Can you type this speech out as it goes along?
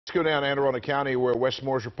Let's go down to Anne Arundel County, where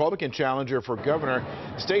Westmore's Republican challenger for governor,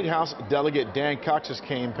 State House Delegate Dan Cox's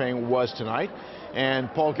campaign was tonight.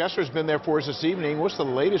 And Paul Kessler's been there for us this evening. What's the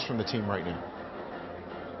latest from the team right now?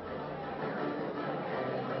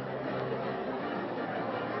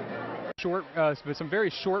 Some very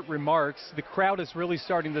short remarks. The crowd is really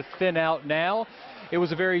starting to thin out now. It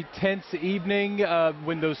was a very tense evening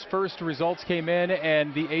when those first results came in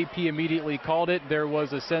and the AP immediately called it. There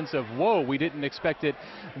was a sense of, whoa, we didn't expect it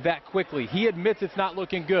that quickly. He admits it's not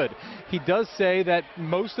looking good. He does say that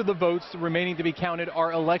most of the votes remaining to be counted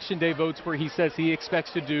are election day votes where he says he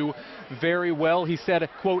expects to do very well. He said,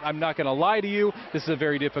 quote, "I'm not going to lie to you. This is a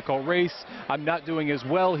very difficult race. I'm not doing as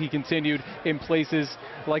well," he continued, in places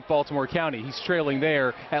like Baltimore County. He's trailing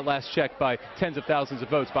there at last check by tens of thousands of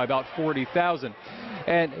votes, by about 40,000.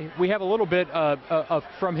 And we have a little bit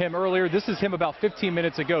from him earlier. This is him about 15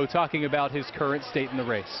 minutes ago talking about his current state in the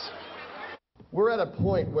race. We're at a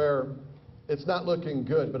point where it's not looking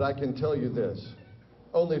good, but I can tell you this.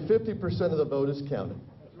 Only 50% of the vote is counted.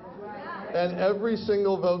 And every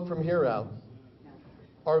single vote from here out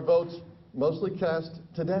are votes mostly cast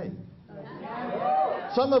today.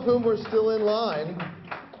 Some of whom were still in line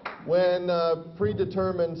when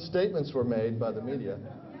predetermined statements were made by the media.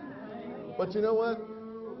 But you know what?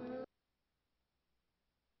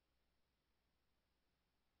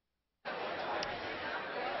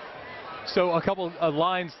 So a couple of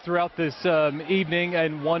lines throughout this evening,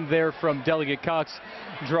 and one there from Delegate Cox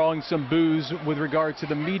drawing some boos with regard to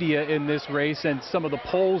the media in this race and some of the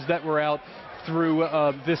polls that were out through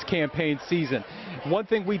this campaign season. One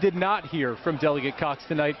thing we did not hear from Delegate Cox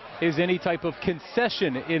tonight is any type of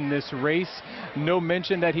concession in this race. No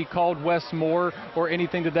mention that he called Westmore or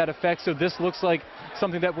anything to that effect. So this looks like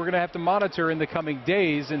something that we're going to have to monitor in the coming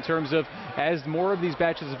days in terms of, as more of these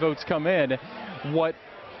batches of votes come in, what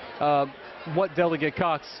Delegate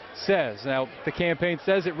Cox says. Now, the campaign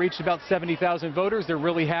says it reached about 70,000 voters. They're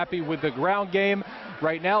really happy with the ground game.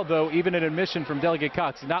 Right now, though, even an admission from Delegate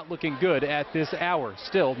Cox not looking good at this hour.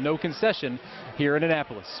 Still, no concession here in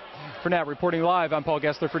Annapolis. For now, reporting live, I'm Paul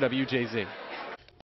Gessler for WJZ.